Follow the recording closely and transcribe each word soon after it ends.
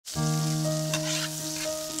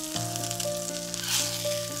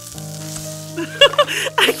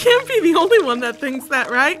I can't be the only one that thinks that,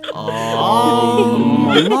 right?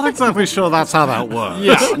 I'm not exactly sure that's how that works.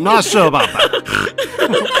 Yeah, not sure about that.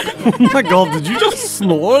 Oh my god, did you just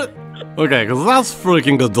snort? Okay, because that's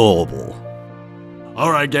freaking adorable.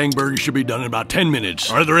 Alright, gang, burgers should be done in about 10 minutes.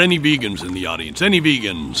 Are there any vegans in the audience? Any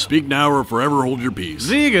vegans? Speak now or forever hold your peace.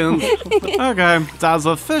 Vegans? Okay, Dad's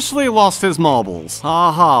officially lost his marbles.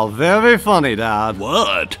 Haha, very funny, Dad.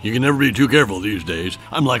 What? You can never be too careful these days.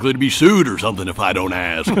 I'm likely to be sued or something if I don't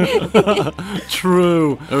ask.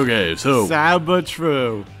 True. Okay, so... Sad but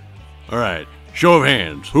true. Alright, show of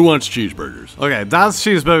hands. Who wants cheeseburgers? Okay, Dad's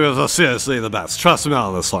cheeseburgers are seriously the best. Trust me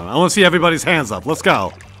on this one. I want to see everybody's hands up. Let's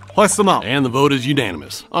go. Hoist them up. And the vote is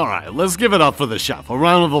unanimous. Alright, let's give it up for the chef. A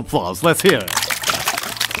round of applause. Let's hear it.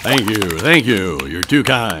 Thank you. You're too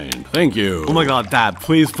kind. Thank you. Oh my god, Dad,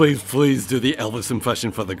 please do the Elvis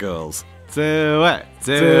impression for the girls. Do it.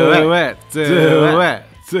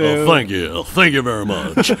 Oh, thank you very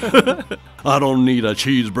much. I don't need a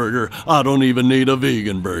cheeseburger. I don't even need a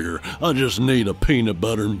vegan burger. I just need a peanut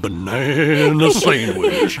butter and banana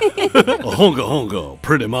sandwich. A honka,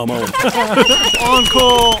 pretty mama.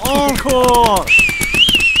 Encore!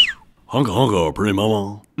 Honka, pretty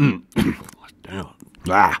mama. Damn.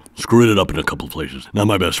 Screwed it up in a couple of places. Not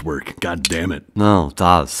my best work. God damn it. No,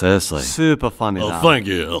 Dad, seriously. Super funny, Dad. Oh, thank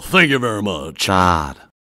you. Thank you very much. Dad.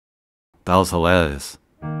 That was hilarious.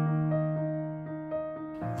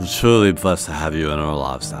 We're truly blessed to have you in our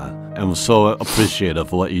lives, Dad. And we're so appreciative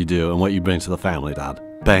for what you do and what you bring to the family, Dad.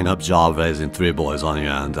 Bang up job raising 3 boys on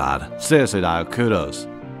your own, Dad. Seriously, Dad, kudos.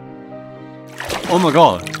 Oh my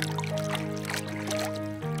god.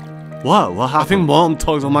 What happened? I think Mom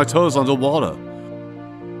tugged on my toes underwater.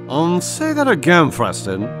 Say that again,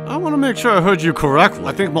 Preston. I want to make sure I heard you correctly.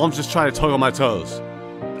 I think Mom just tried to tug on my toes.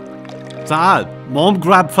 Dad, Mom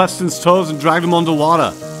grabbed Preston's toes and dragged him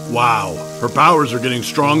underwater. Wow, her powers are getting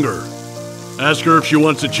stronger. Ask her if she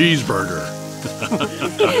wants a cheeseburger.